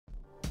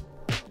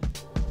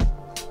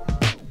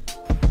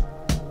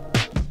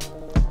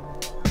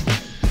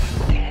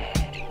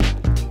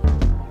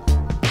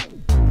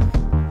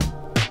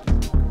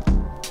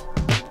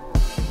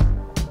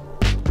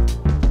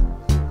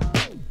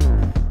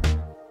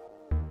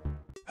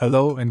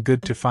Hello and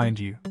good to find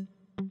you.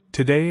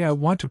 Today I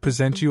want to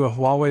present you a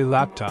Huawei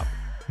laptop,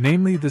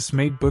 namely this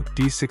MateBook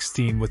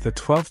D16 with a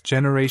 12th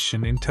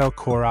generation Intel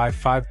Core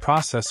i5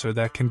 processor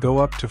that can go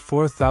up to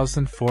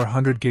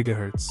 4400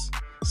 GHz,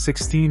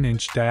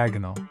 16-inch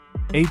diagonal,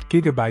 8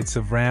 GB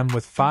of RAM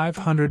with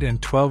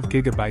 512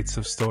 GB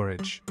of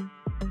storage.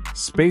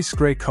 Space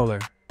gray color,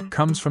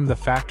 comes from the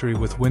factory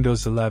with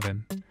Windows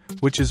 11,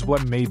 which is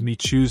what made me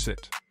choose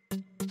it.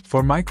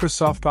 For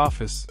Microsoft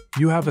Office,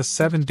 you have a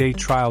 7-day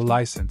trial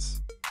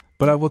license,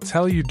 but I will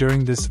tell you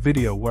during this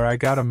video where I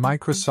got a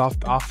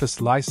Microsoft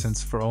Office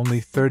license for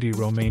only 30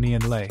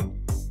 Romanian lei.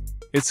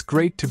 It's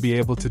great to be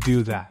able to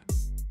do that.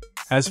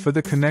 As for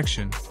the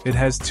connection, it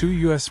has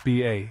 2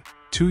 USB-A,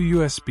 2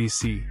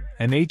 USB-C,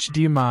 an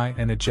HDMI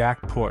and a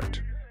jack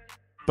port.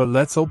 But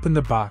let's open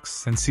the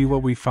box and see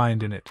what we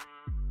find in it.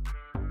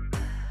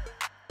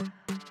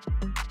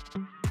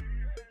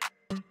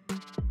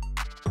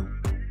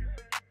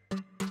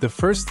 The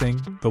first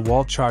thing, the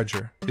wall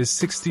charger, is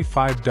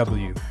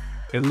 65W.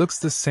 It looks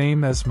the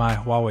same as my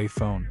Huawei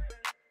phone.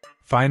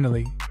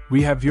 Finally,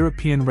 we have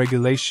European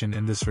regulation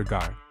in this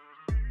regard.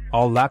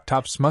 All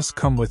laptops must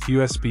come with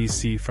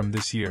USB-C from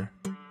this year.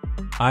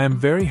 I am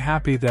very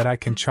happy that I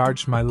can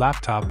charge my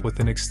laptop with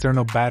an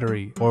external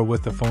battery or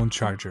with a phone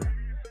charger.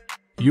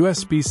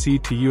 USB-C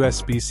to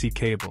USB-C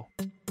cable.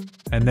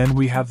 And then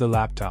we have the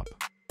laptop.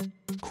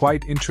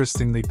 Quite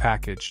interestingly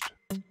packaged.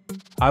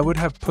 I would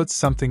have put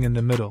something in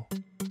the middle.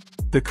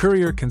 The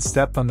courier can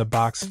step on the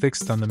box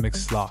fixed on the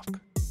mixed lock.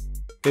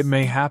 It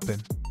may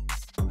happen.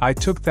 I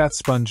took that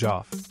sponge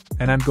off,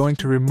 and I'm going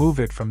to remove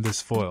it from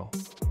this foil.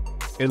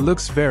 It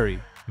looks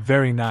very,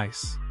 very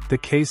nice. The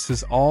case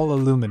is all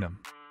aluminum.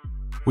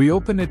 We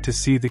open it to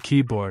see the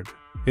keyboard.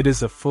 It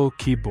is a full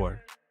keyboard.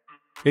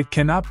 It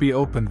cannot be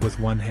opened with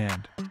one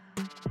hand.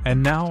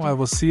 And now I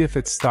will see if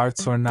it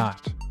starts or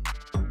not.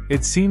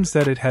 It seems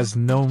that it has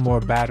no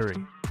more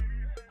battery.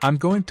 I'm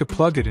going to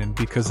plug it in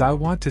because I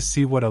want to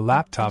see what a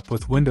laptop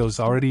with Windows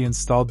already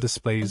installed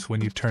displays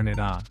when you turn it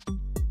on.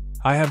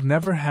 I have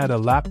never had a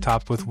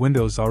laptop with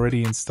Windows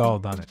already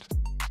installed on it.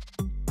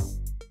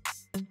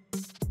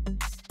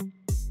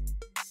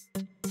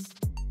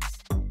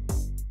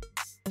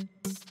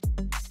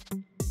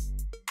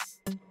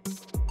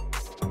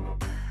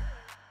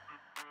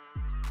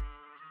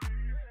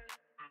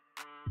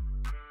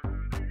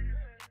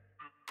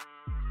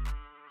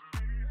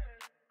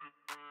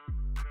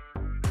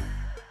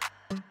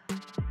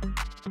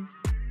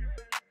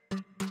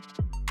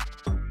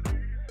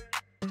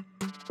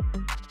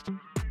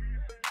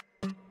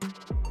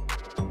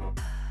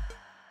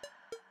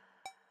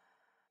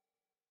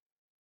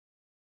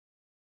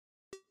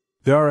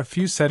 There are a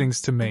few settings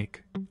to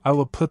make. I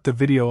will put the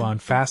video on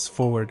fast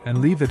forward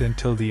and leave it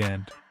until the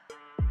end.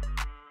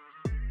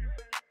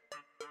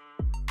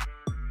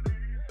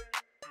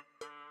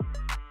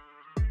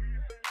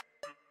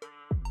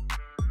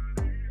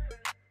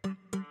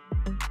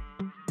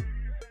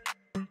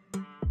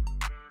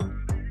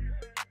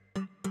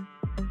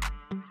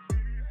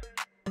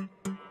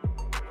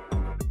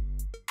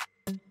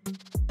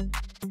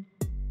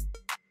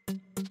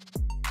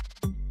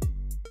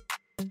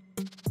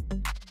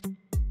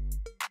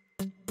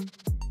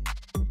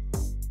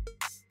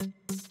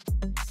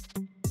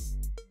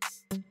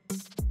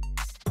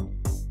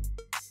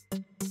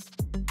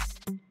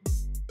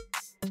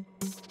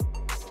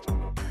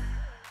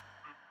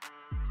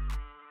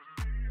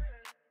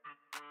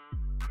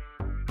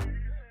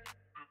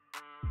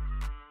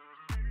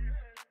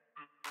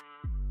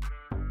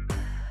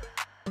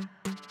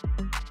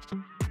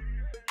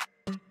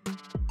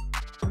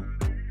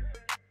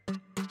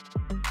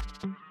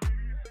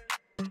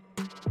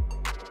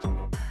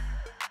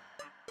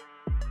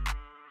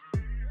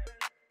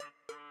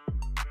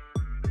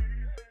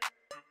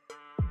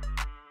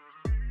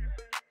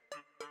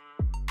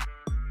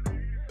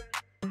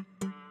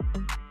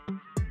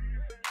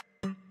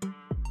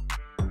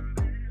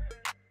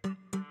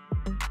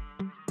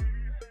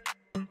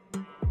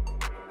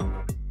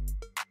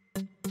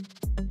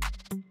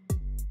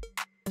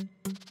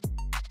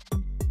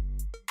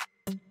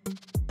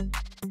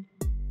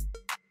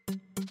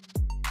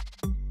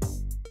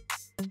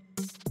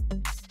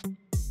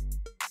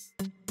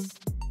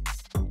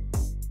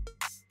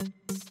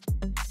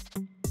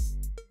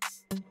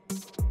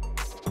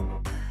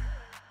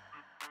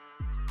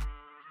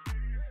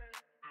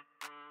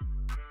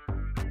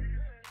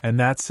 And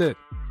that's it.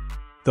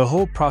 The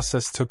whole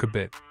process took a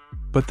bit,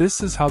 but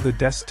this is how the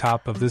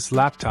desktop of this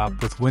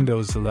laptop with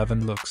Windows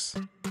 11 looks.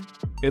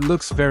 It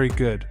looks very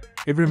good.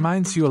 It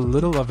reminds you a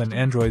little of an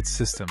Android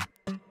system.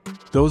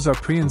 Those are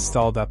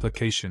pre-installed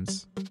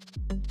applications.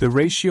 The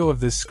ratio of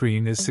this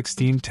screen is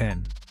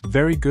 16:10,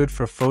 very good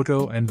for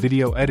photo and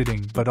video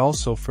editing but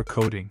also for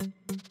coding.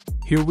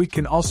 Here we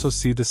can also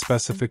see the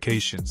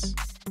specifications.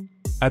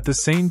 At the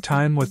same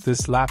time with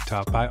this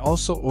laptop I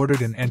also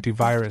ordered an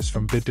antivirus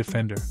from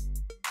Bitdefender.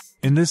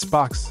 In this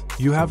box,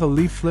 you have a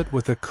leaflet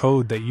with a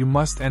code that you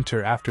must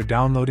enter after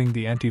downloading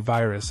the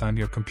antivirus on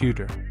your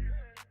computer.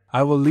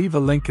 I will leave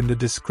a link in the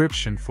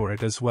description for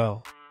it as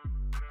well.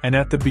 And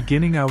at the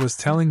beginning I was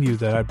telling you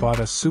that I bought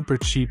a super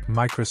cheap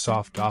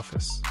Microsoft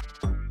Office.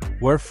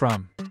 Where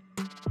from?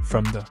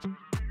 From the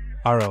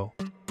RO.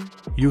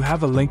 You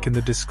have a link in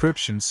the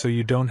description so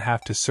you don't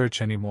have to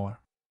search anymore.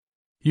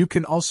 You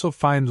can also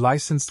find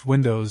licensed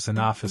Windows and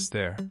Office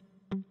there.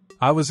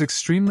 I was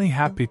extremely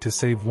happy to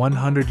save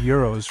 100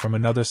 euros from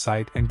another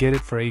site and get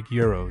it for 8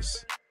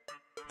 euros.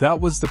 That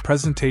was the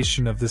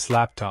presentation of this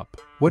laptop.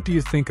 What do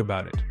you think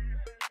about it?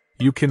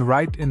 You can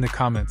write in the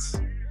comments.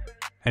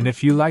 And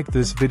if you like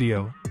this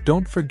video,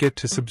 don't forget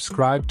to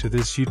subscribe to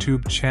this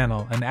YouTube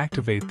channel and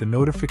activate the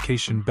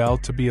notification bell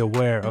to be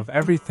aware of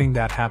everything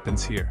that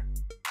happens here.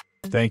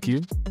 Thank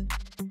you.